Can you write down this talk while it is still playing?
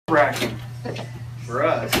nerve-wracking for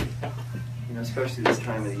us, you know, especially this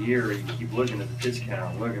time of the year. You keep looking at the pitch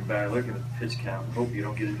count, looking at the pitch count, and hope you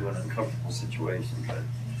don't get into an uncomfortable situation. But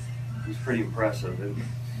it was pretty impressive. And,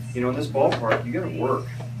 you know, in this ballpark, you got to work.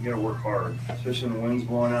 You got to work hard, especially when the wind's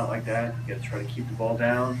blowing out like that. You got to try to keep the ball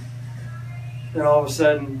down. Then all of a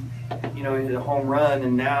sudden, you know, you hit a home run,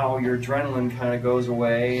 and now your adrenaline kind of goes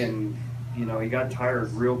away, and you know, you got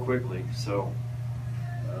tired real quickly. So,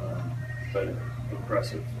 but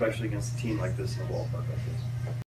impressive, especially against a team like this in a ballpark like this.